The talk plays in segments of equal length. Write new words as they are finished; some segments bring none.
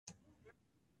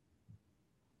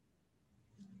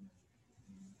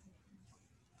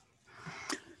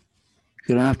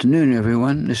Good afternoon,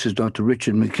 everyone. This is Dr.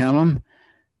 Richard McCallum,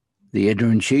 the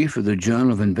editor-in-chief of the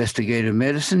Journal of Investigative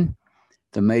Medicine,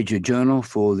 the major journal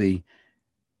for the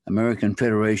American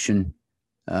Federation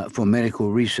for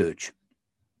Medical Research.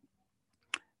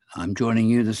 I'm joining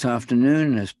you this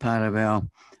afternoon as part of our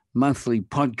monthly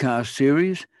podcast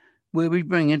series where we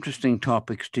bring interesting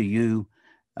topics to you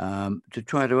to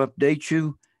try to update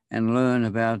you and learn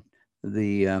about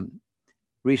the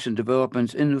recent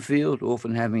developments in the field,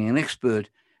 often having an expert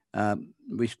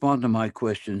respond to my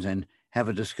questions and have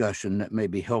a discussion that may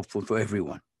be helpful for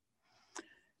everyone.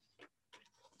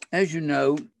 As you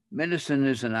know, medicine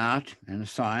is an art and a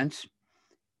science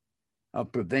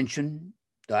of prevention,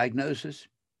 diagnosis,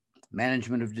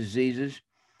 management of diseases,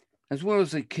 as well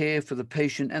as the care for the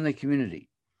patient and the community,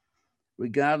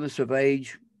 regardless of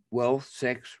age, wealth,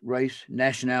 sex, race,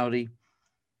 nationality,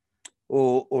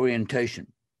 or orientation.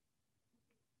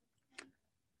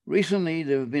 Recently,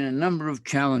 there have been a number of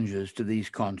challenges to these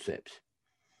concepts,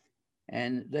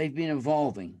 and they've been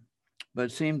evolving,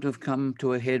 but seem to have come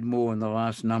to a head more in the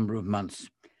last number of months,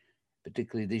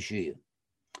 particularly this year.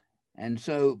 And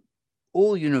so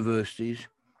all universities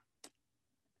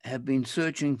have been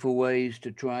searching for ways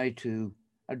to try to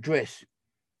address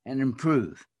and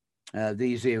improve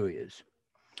these areas.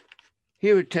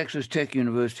 Here at Texas Tech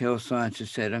University Health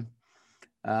Sciences Center,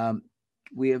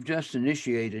 we have just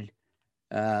initiated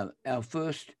our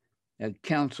first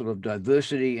Council of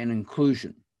Diversity and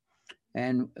Inclusion.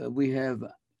 And we have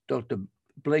Dr.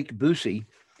 Blake Bucy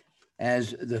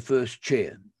as the first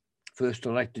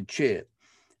elected chair.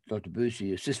 Dr.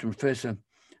 Bucy, assistant professor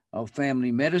of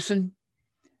family medicine,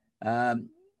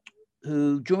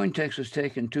 who joined Texas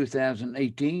Tech in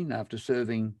 2018 after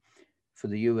serving for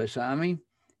the U.S. Army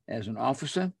as an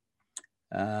officer.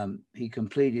 He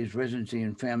completed his residency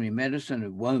in family medicine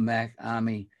at Womack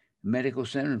Army Medical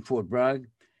Center in Fort Bragg,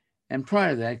 and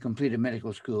prior to that, completed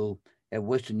medical school at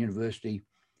Western University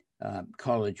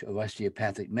College of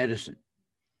Osteopathic Medicine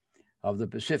of the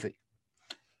Pacific.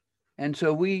 And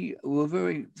so we were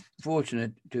very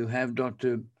fortunate to have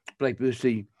Dr. Blake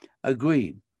Bucy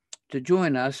agree to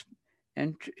join us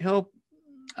and help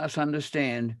us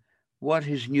understand what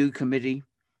his new committee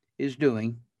is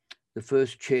doing, the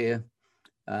first chair,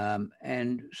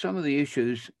 and some of the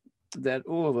issues that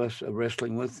all of us are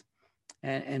wrestling with,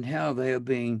 and how they are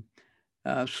being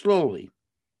slowly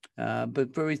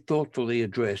but very thoughtfully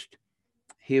addressed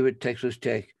here at Texas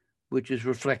Tech, which is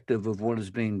reflective of what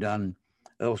is being done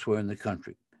elsewhere in the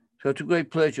country. So it's a great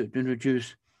pleasure to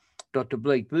introduce Dr.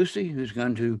 Blake Bucy, who's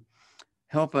going to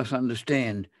help us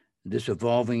understand this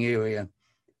evolving area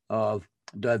of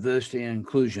diversity and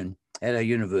inclusion at our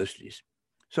universities.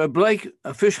 So Blake,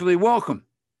 officially welcome.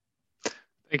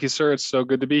 Thank you, sir. It's so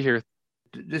good to be here.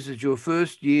 This is your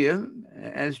first year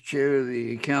as chair of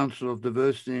the Council of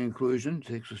Diversity and Inclusion,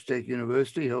 Texas Tech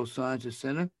University Health Sciences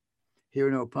Center here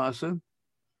in El Paso.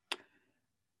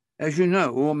 As you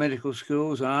know, all medical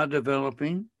schools are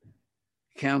developing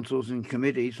councils and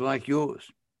committees like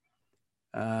yours.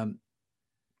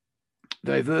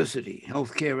 Diversity,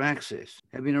 healthcare access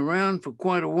have been around for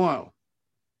quite a while.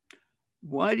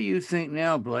 Why do you think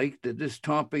now, Blake, that this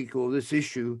topic or this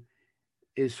issue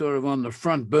is sort of on the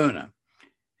front burner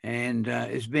and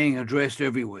is being addressed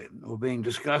everywhere or being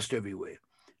discussed everywhere?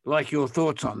 Like your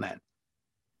thoughts on that?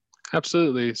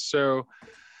 Absolutely. So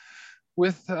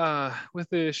with the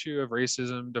issue of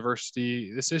racism,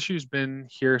 diversity, this issue's been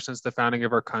here since the founding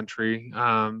of our country.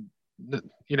 In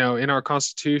our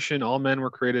Constitution, all men were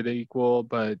created equal,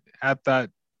 but at that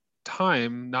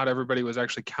time, not everybody was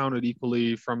actually counted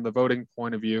equally from the voting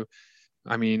point of view.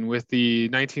 I mean, with the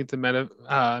 19th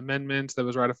Amendment that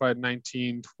was ratified in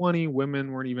 1920,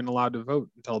 women weren't even allowed to vote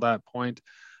until that point.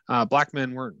 Black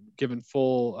men weren't given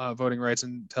full voting rights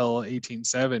until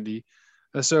 1870.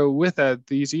 So with that,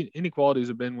 these inequalities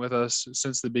have been with us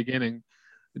since the beginning.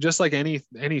 Just like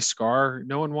any scar,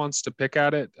 no one wants to pick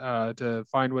at it to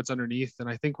find what's underneath. And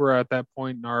I think we're at that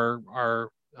point in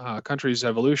our country's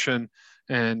evolution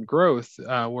and growth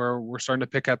where we're starting to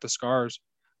pick at the scars.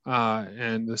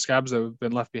 And the scabs that have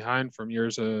been left behind from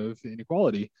years of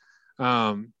inequality.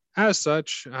 As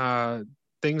such,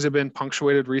 things have been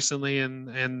punctuated recently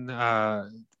in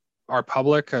our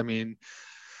public. I mean,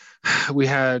 we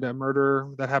had a murder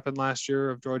that happened last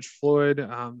year of George Floyd,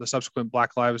 the subsequent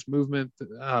Black Lives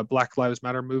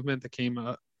Matter movement that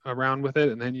came around with it.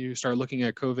 And then you start looking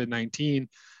at COVID-19,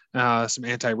 some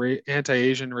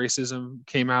anti-Asian racism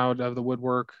came out of the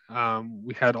woodwork.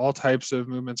 We had all types of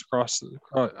movements across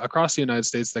the United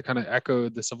States that kind of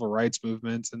echoed the civil rights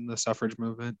movements and the suffrage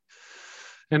movement.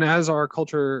 And as our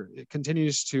culture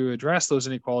continues to address those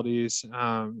inequalities,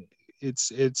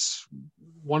 it's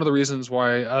one of the reasons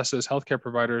why us as healthcare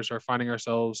providers are finding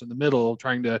ourselves in the middle,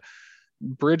 trying to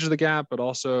bridge the gap, but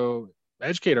also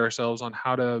educate ourselves on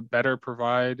how to better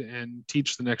provide and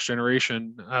teach the next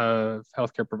generation of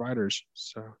healthcare providers.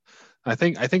 So I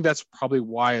think that's probably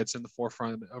why it's in the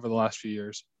forefront over the last few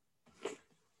years.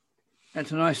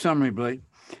 That's a nice summary, Blake.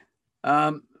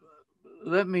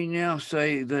 Let me now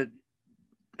say that,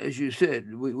 as you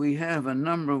said, we have a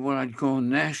number of what I'd call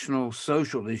national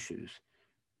social issues.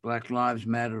 Black Lives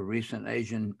Matter, recent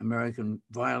Asian American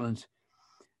violence.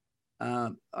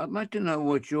 I'd like to know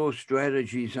what your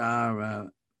strategies are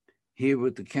here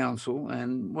with the council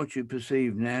and what you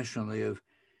perceive nationally of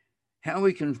how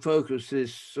we can focus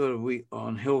this sort of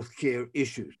on healthcare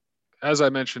issues. As I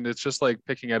mentioned, it's just like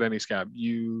picking at any scab.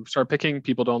 You start picking,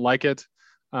 people don't like it.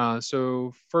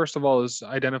 So first of all is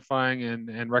identifying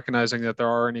and recognizing that there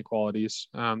are inequalities,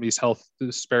 these health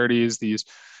disparities, these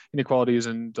inequalities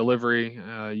in delivery.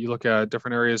 You look at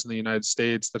different areas in the United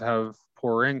States that have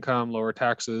poorer income, lower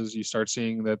taxes. You start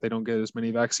seeing that they don't get as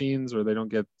many vaccines, or they don't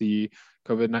get the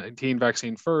COVID-19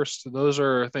 vaccine first. Those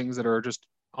are things that are just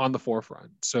on the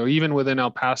forefront. So even within El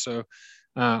Paso,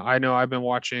 I know I've been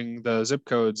watching the zip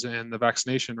codes and the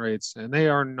vaccination rates, and they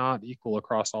are not equal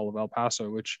across all of El Paso,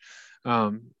 which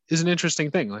is an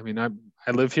interesting thing. I mean, I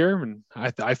live here, and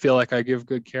I feel like I give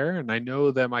good care, and I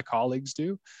know that my colleagues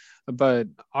do, but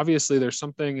obviously there's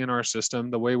something in our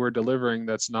system, the way we're delivering,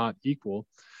 that's not equal.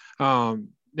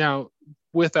 Now,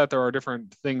 with that, there are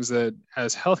different things that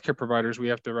as healthcare providers, we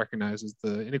have to recognize is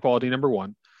the inequality, number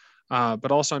one.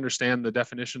 But also understand the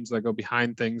definitions that go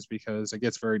behind things, because it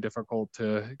gets very difficult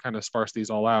to kind of sparse these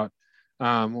all out.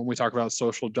 When we talk about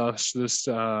social justice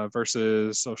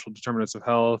versus social determinants of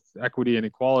health, equity, and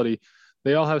equality,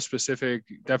 they all have specific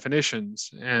definitions.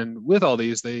 And with all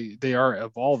these, they are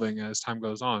evolving as time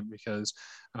goes on, because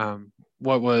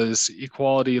what was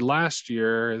equality last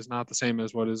year is not the same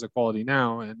as what is equality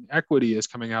now. And equity is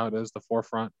coming out as the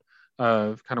forefront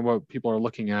of kind of what people are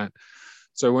looking at.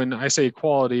 So when I say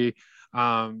equality,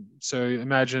 so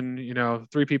imagine,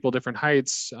 3 people, different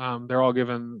heights, they're all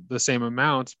given the same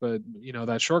amount, but,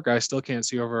 that short guy still can't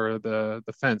see over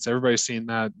the fence. Everybody's seen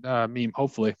that meme,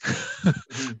 hopefully,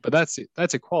 but that's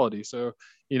equality. So,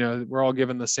 we're all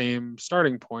given the same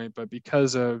starting point, but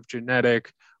because of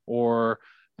genetic or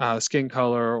skin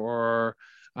color or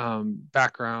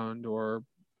background or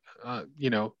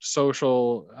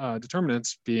social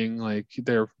determinants, being like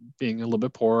they're being a little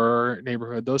bit poorer,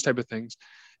 neighborhood, those type of things.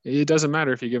 It doesn't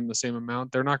matter if you give them the same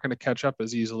amount; they're not going to catch up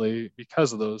as easily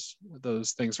because of those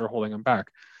things that are holding them back.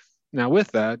 Now,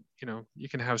 with that, you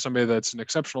can have somebody that's an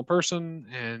exceptional person,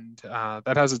 and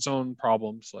that has its own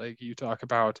problems. Like you talk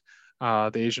about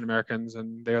the Asian Americans,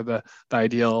 and they're the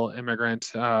ideal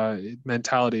immigrant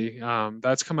mentality.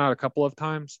 That's come out a couple of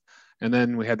times. And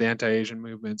then we had the anti-Asian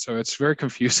movement. So it's very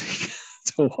confusing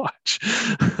to watch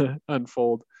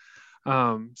unfold.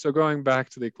 So going back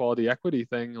to the equality equity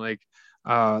thing, like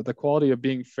the quality of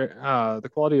being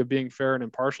fair, and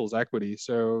impartial is equity.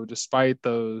 So despite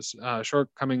those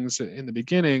shortcomings in the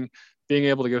beginning, being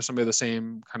able to give somebody the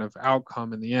same kind of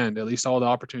outcome in the end, at least all the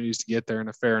opportunities to get there in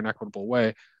a fair and equitable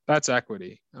way, that's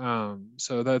equity.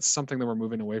 So that's something that we're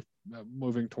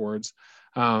moving towards.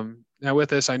 Now with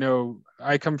this, I know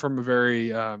I come from a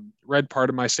very red part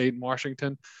of my state in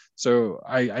Washington. So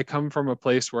I come from a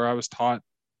place where I was taught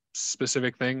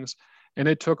specific things, and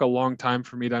it took a long time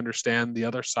for me to understand the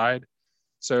other side.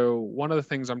 So one of the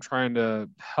things I'm trying to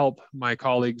help my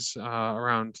colleagues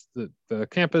around the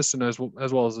campus and as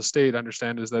well as the state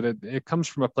understand is that it comes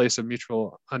from a place of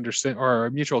mutual understand or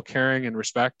mutual caring and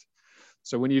respect.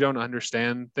 So when you don't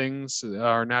understand things,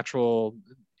 our natural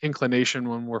inclination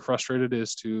when we're frustrated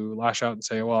is to lash out and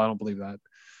say, well, I don't believe that.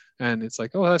 And it's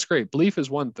like, oh, that's great. Belief is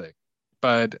one thing,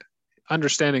 but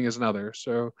understanding is another.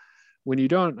 So when you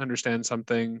don't understand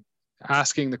something,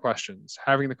 asking the questions,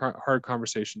 having the hard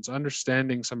conversations,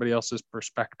 understanding somebody else's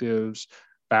perspectives,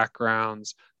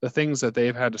 backgrounds, the things that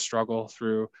they've had to struggle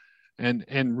through,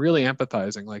 and really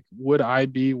empathizing. Like, would I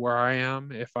be where I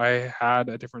am if I had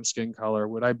a different skin color?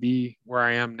 Would I be where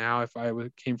I am now if I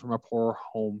came from a poor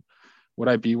home? Would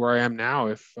I be where I am now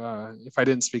if I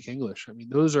didn't speak English? I mean,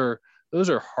 those are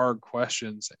hard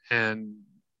questions and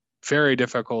very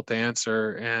difficult to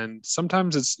answer. And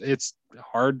sometimes it's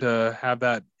hard to have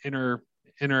that inner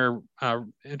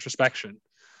introspection.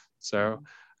 So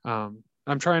I'm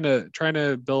trying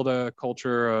to build a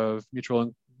culture of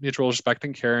mutual respect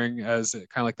and caring as kind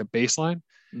of like the baseline,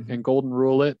 and golden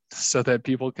rule it so that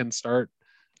people can start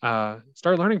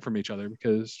learning from each other,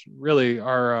 because really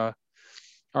our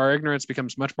ignorance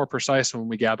becomes much more precise when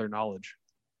we gather knowledge.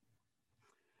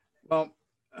 Well,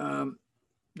 Um,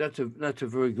 that's a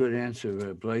very good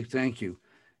answer, Blake. Thank you.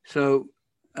 So,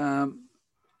 um,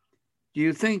 do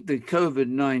you think the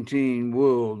COVID-19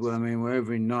 world, well, I mean, where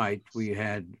every night we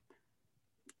had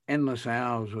endless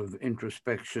hours of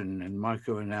introspection and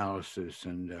microanalysis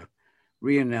and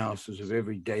reanalysis of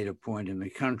every data point in the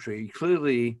country,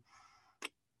 clearly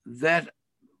that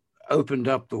opened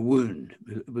up the wound.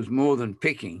 It was more than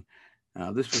picking.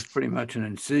 This was pretty much an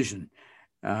incision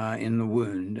in the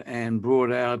wound and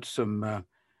brought out some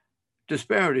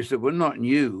disparities that were not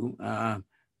new,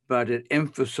 but it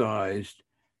emphasized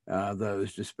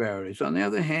those disparities. On the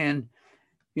other hand,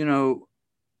 you know,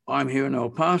 I'm here in El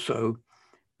Paso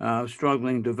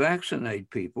struggling to vaccinate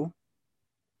people.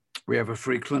 We have a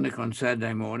free clinic on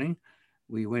Saturday morning.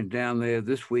 We went down there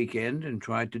this weekend and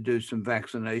tried to do some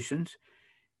vaccinations.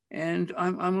 And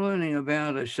I'm learning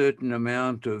about a certain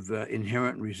amount of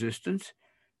inherent resistance.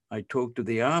 I talked to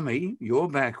the Army, your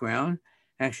background,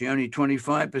 actually only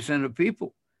 25% of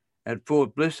people at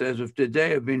Fort Bliss as of today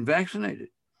have been vaccinated.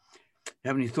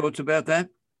 Have any thoughts about that?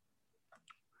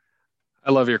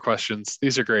 I love your questions.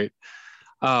 These are great.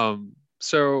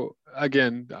 So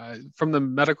again, from the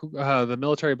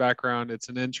military background, it's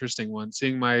an interesting one.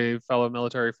 Seeing my fellow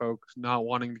military folks not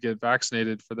wanting to get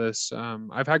vaccinated for this,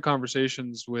 I've had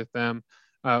conversations with them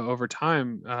over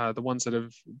time, the ones that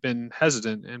have been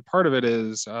hesitant, and part of it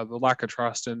is the lack of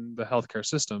trust in the healthcare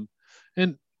system,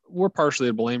 and we're partially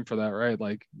to blame for that, right?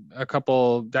 Like a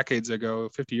couple decades ago,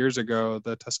 50 years ago,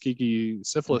 the Tuskegee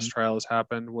syphilis trials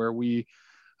happened where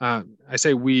I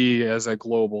say we as a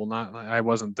global, not I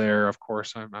wasn't there, of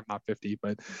course, I'm not 50,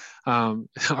 but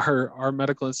our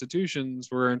medical institutions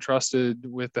were entrusted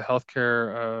with the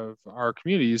healthcare of our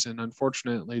communities. And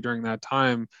unfortunately, during that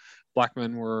time, Black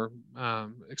men were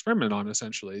experimented on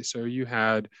essentially. So you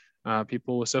had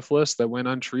people with syphilis that went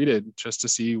untreated just to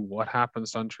see what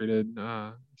happens to untreated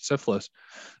syphilis.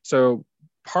 So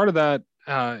part of that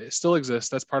it still exists.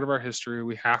 That's part of our history.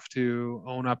 We have to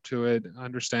own up to it,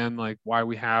 understand like why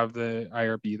we have the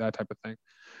IRB, that type of thing.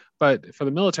 But for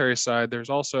the military side, there's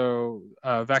also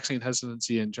vaccine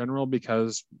hesitancy in general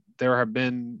because there have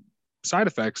been side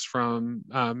effects from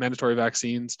mandatory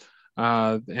vaccines,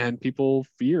 and people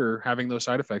fear having those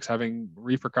side effects, having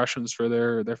repercussions for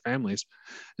their families,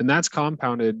 and that's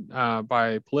compounded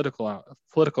by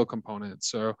political components.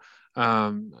 So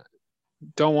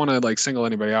don't want to like single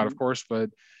anybody out, of course, but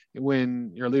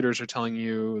when your leaders are telling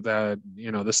you that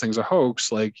this thing's a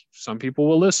hoax, like some people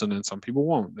will listen and some people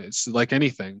won't. It's like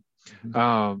anything.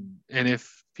 And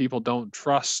if people don't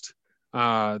trust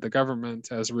the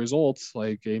government as a result,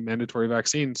 like a mandatory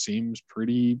vaccine seems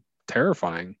pretty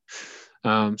terrifying.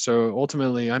 So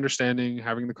ultimately, understanding,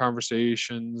 having the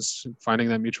conversations, finding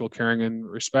that mutual caring and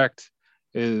respect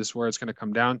is where it's going to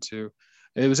come down to.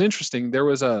 It was interesting. There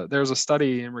was a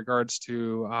study in regards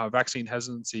to vaccine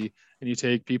hesitancy, and you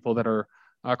take people that are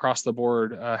across the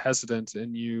board hesitant,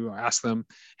 and you ask them,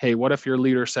 "Hey, what if your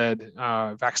leader said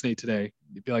vaccinate today?"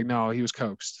 You'd be like, "No, he was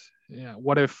coaxed." Yeah.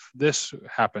 What if this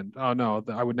happened? Oh no,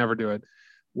 I would never do it.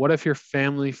 What if your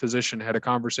family physician had a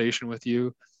conversation with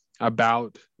you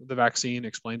about the vaccine,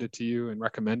 explained it to you, and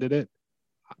recommended it?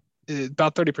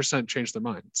 About 30% changed their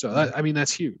mind. So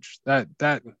that's huge.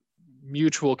 That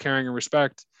mutual caring and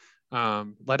respect,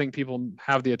 letting people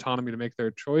have the autonomy to make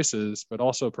their choices, but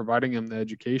also providing them the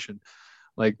education.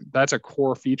 Like that's a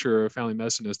core feature of family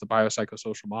medicine is the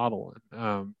biopsychosocial model.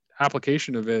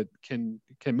 Application of it can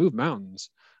move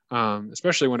mountains,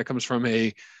 especially when it comes from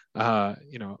a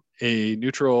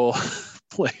neutral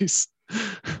place.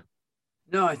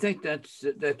 No, I think that's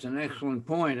an excellent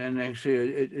point, and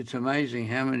actually, it's amazing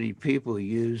how many people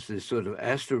use this sort of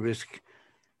asterisk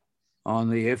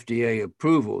on the FDA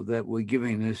approval that we're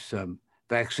giving this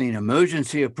vaccine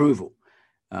emergency approval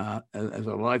as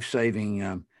a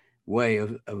life-saving way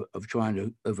of trying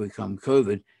to overcome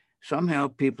COVID. Somehow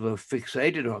people are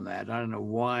fixated on that. I don't know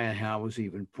why and how it was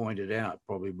even pointed out,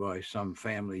 probably by some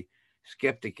family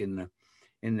skeptic in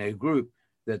their group,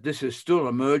 that this is still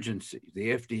emergency.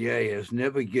 The FDA has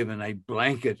never given a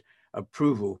blanket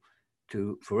approval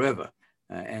to forever.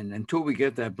 And until we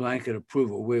get that blanket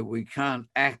approval, we can't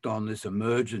act on this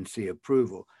emergency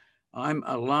approval. I'm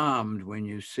alarmed when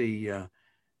you see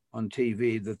on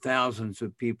TV the thousands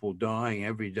of people dying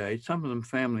every day, some of them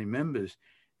family members,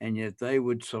 and yet they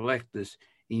would select this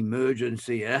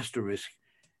emergency asterisk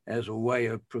as a way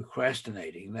of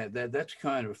procrastinating. That's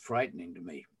kind of frightening to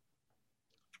me.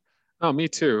 Oh, me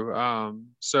too.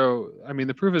 So, I mean,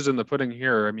 the proof is in the pudding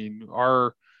here. I mean,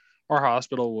 our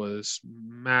hospital was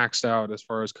maxed out as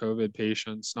far as COVID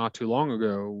patients not too long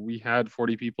ago. We had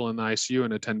 40 people in the ICU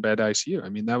and a 10-bed ICU. I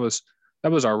mean, that was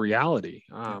that was our reality.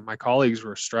 My colleagues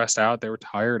were stressed out. They were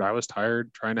tired. I was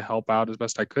tired, trying to help out as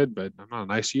best I could, but I'm not an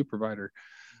ICU provider.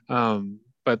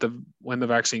 But when the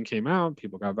vaccine came out,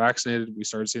 people got vaccinated. We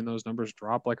started seeing those numbers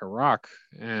drop like a rock.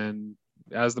 And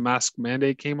as the mask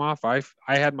mandate came off, I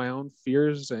had my own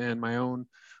fears and my own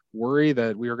worry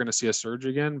that we were going to see a surge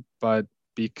again. But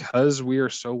because we are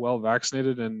so well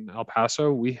vaccinated in El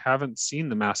Paso, we haven't seen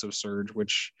the massive surge,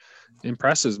 which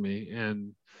impresses me.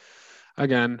 And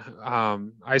again,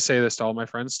 I say this to all my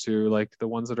friends too, like the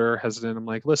ones that are hesitant. I'm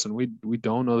like, listen, we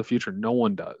don't know the future. No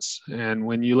one does. And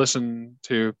when you listen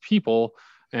to people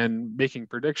and making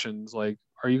predictions, like,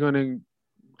 are you going to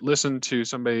listen to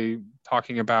somebody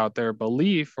talking about their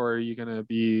belief, or are you going to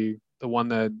be the one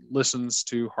that listens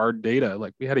to hard data?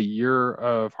 Like, we had a year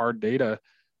of hard data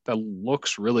that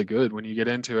looks really good when you get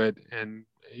into it. And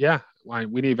yeah,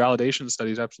 we need validation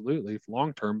studies, absolutely,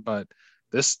 long term, but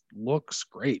this looks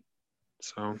great.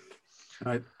 So, all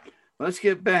right, let's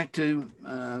get back to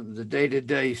the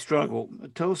day-to-day struggle.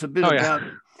 Tell us a bit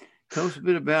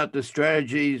about the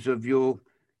strategies of your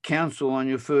council on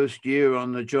your first year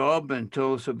on the job, and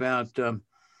tell us about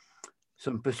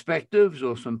some perspectives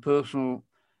or some personal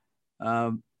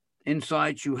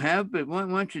insights you have. But why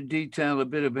don't you detail a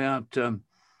bit about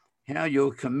how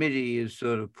your committee is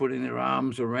sort of putting their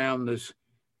arms around this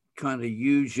kind of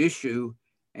huge issue,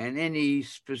 and any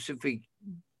specific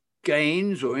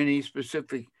gains or any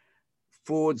specific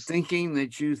forward thinking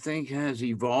that you think has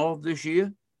evolved this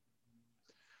year?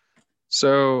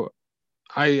 So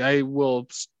I will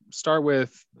start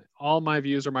with, all my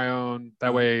views are my own.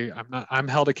 That way I'm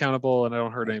held accountable and I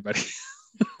don't hurt anybody.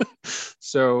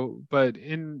 So, but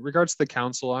in regards to the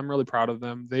council, I'm really proud of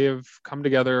them. They have come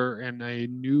together in a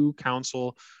new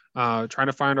council, trying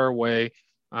to find our way,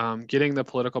 getting the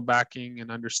political backing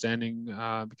and understanding,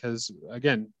 because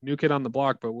again, new kid on the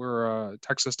block, but we're a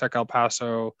Texas Tech El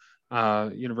Paso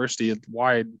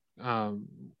university-wide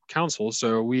council.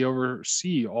 So we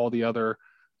oversee all the other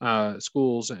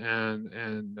schools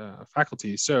and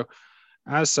faculty. So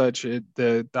as such,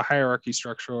 the hierarchy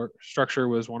structure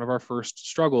was one of our first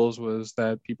struggles, was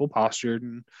that people postured,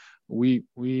 and we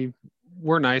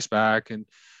were nice back. And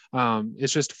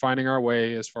it's just finding our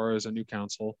way as far as a new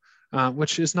council,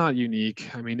 which is not unique.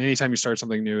 I mean, anytime you start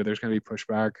something new, there's going to be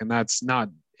pushback, and that's not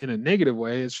in a negative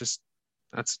way. It's just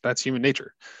that's human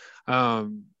nature.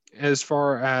 As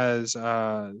far as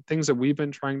things that we've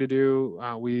been trying to do,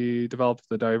 we developed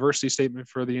the diversity statement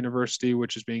for the university,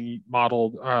 which is being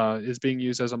modeled, is being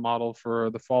used as a model for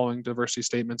the following diversity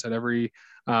statements at every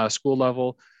school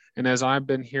level. And as I've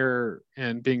been here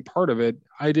and being part of it,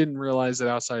 I didn't realize that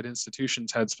outside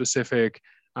institutions had specific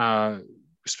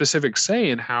say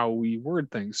in how we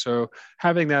word things. So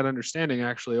having that understanding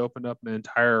actually opened up an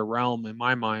entire realm in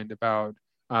my mind about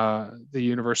the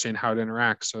university and how it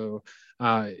interacts. So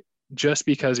just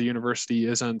because a university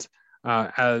isn't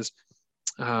as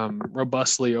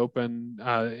robustly open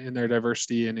in their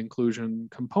diversity and inclusion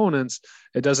components,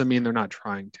 it doesn't mean they're not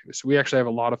trying to. So we actually have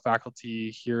a lot of faculty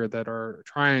here that are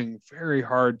trying very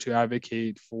hard to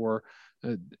advocate for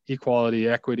equality,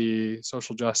 equity,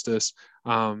 social justice.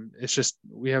 It's just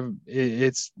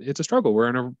it's a struggle.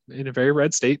 We're in a very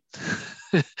red state,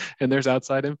 and there's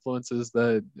outside influences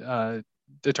that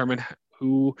determine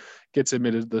who gets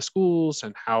admitted to the schools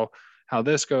and how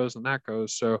this goes and that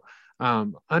goes. So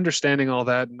understanding all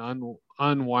that and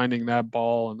unwinding that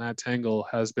ball and that tangle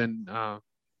has been an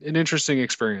interesting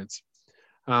experience.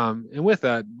 And with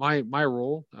that, my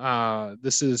role,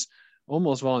 this is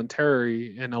almost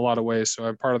voluntary in a lot of ways. So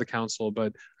I'm part of the council,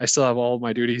 but I still have all of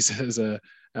my duties as a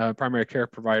primary care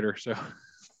provider. So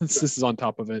this is on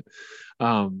top of it.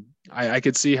 I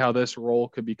could see how this role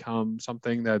could become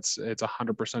something it's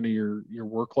 100% of your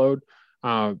workload,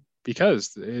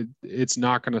 because it's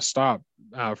not going to stop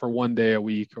for one day a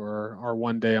week or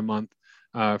one day a month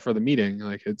for the meeting.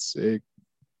 Like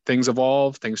things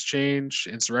evolve, things change,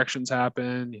 insurrections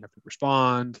happen, you have to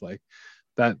respond, like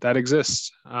that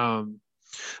exists.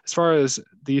 As far as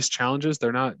these challenges,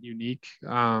 they're not unique.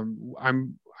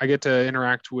 I get to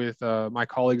interact with my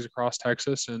colleagues across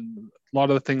Texas, and a lot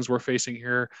of the things we're facing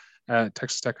here at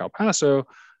Texas Tech El Paso,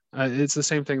 it's the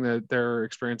same thing that they're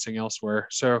experiencing elsewhere.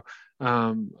 So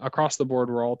across the board,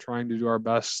 we're all trying to do our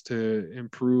best to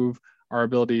improve our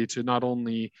ability to not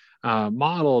only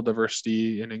model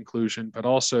diversity and inclusion, but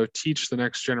also teach the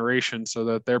next generation so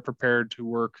that they're prepared to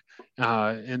work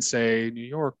in, say, New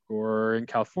York or in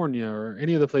California or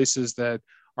any of the places that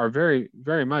are very,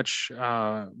 very much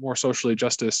more socially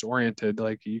justice oriented.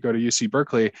 Like you go to UC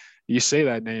Berkeley, you say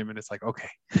that name and it's like, okay,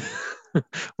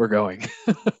 we're going.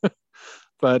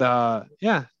 But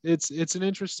yeah, it's an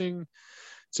interesting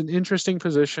it's an interesting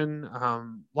position, a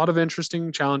lot of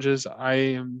interesting challenges. I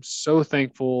am so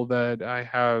thankful that I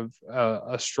have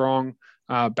a strong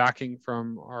backing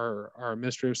from our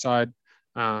administrative side,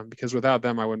 because without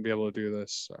them, I wouldn't be able to do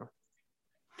this.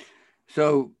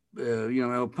 So,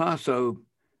 El Paso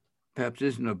perhaps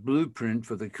isn't a blueprint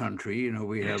for the country.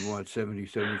 We have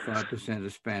 75%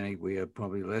 Hispanic. We have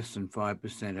probably less than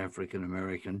 5% African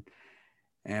American.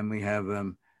 And we have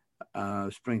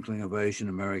sprinkling of Asian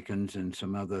Americans and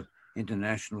some other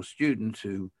international students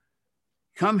who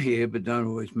come here but don't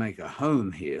always make a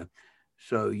home here.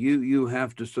 So you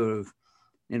have to sort of,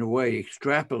 in a way,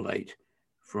 extrapolate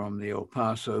from the El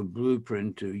Paso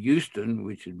blueprint to Houston,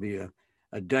 which would be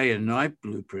a day and night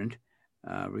blueprint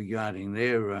regarding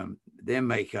their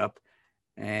makeup.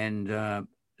 And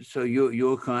so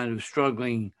you're kind of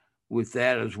struggling with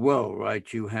that as well,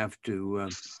 right? You have to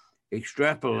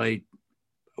extrapolate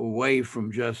away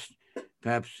from just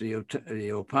perhaps the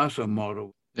El Paso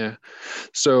model. Yeah.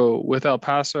 So with El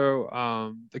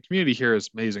Paso, the community here is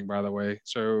amazing, by the way.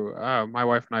 So my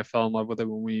wife and I fell in love with it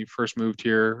when we first moved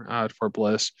here to Fort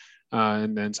Bliss,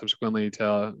 and then subsequently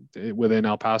to within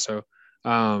El Paso.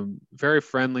 Very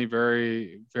friendly,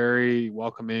 very, very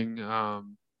welcoming,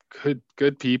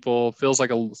 good people, feels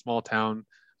like a small town.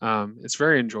 It's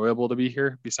very enjoyable to be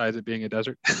here, besides it being a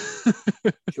desert.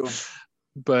 Sure.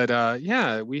 But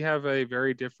yeah, we have a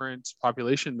very different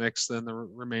population mix than the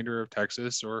remainder of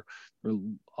Texas or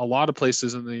a lot of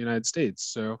places in the United States.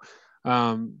 So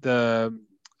the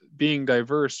being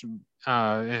diverse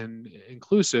and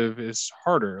inclusive is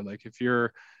harder. Like if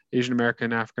you're Asian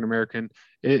American, African American,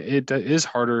 it is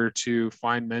harder to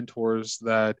find mentors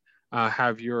that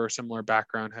have your similar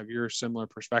background, have your similar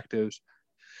perspectives.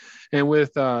 And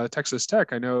with Texas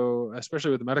Tech, I know,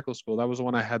 especially with the medical school, that was the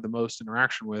one I had the most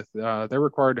interaction with. They're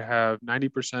required to have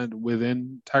 90%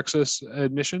 within Texas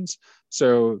admissions.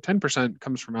 So 10%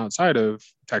 comes from outside of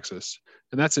Texas.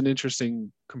 And that's an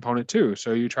interesting component too.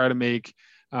 So you try to make,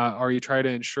 or you try to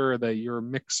ensure that your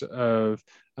mix of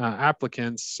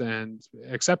applicants and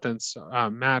acceptance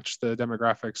match the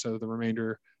demographics of the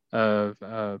remainder of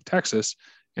Texas.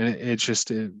 And it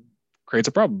creates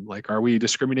a problem. Like, are we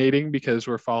discriminating because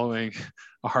we're following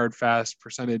a hard, fast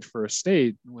percentage for a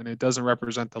state when it doesn't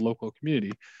represent the local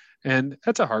community? And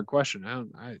that's a hard question.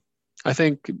 I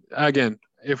think, again,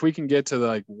 if we can get to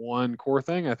like one core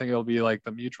thing, I think it'll be like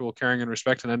the mutual caring and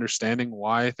respect and understanding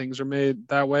why things are made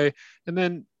that way. And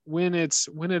then when it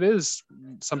is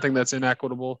something that's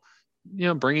inequitable,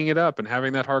 bringing it up and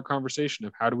having that hard conversation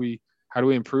of how do we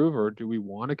improve, or do we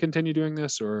want to continue doing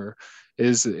this, or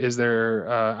is there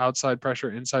outside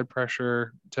pressure, inside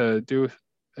pressure to do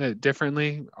it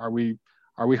differently? Are we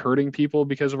hurting people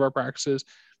because of our practices?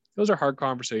 Those are hard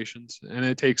conversations, and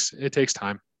it takes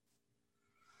time.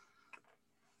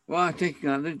 Well, I think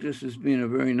this has been a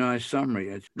very nice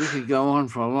summary. We could go on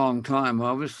for a long time,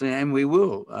 obviously, and we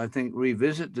will, I think,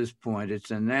 revisit this point.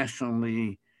 It's a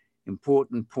nationally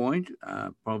important point,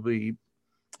 probably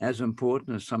as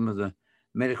important as some of the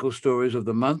medical stories of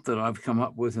the month that I've come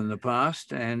up with in the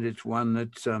past. And it's one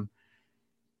that's,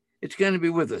 it's going to be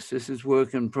with us. This is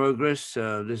work in progress.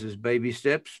 This is baby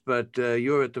steps, but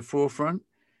you're at the forefront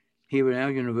here at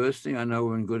our university. I know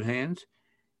we're in good hands.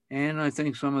 And I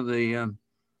think some of the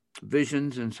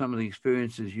visions and some of the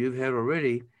experiences you've had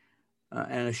already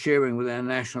and are sharing with our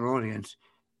national audience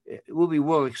will be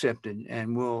well accepted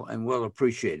and well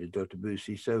appreciated, Dr.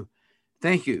 Busse. So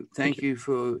thank you. Thank you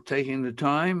for taking the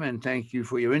time, and thank you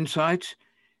for your insights.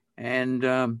 And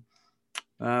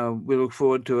we look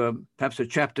forward to perhaps a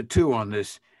chapter 2 on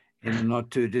this in the not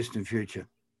too distant future.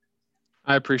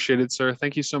 I appreciate it, sir.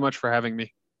 Thank you so much for having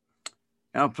me.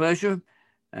 Our pleasure.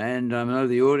 And I know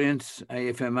the audience,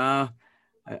 AFMR,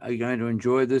 are going to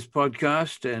enjoy this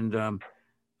podcast. And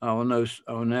I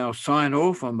will now sign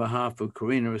off on behalf of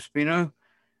Karina Espino,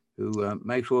 who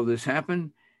makes all this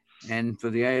happen. And for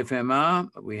the AFMR,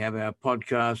 we have our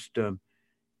podcast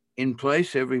in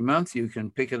place every month. You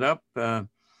can pick it up and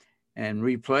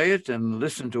replay it and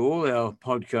listen to all our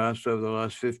podcasts over the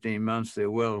last 15 months.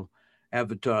 They're well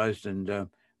advertised and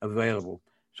available.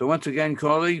 So once again,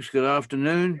 colleagues, good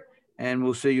afternoon, and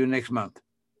we'll see you next month.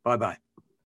 Bye-bye.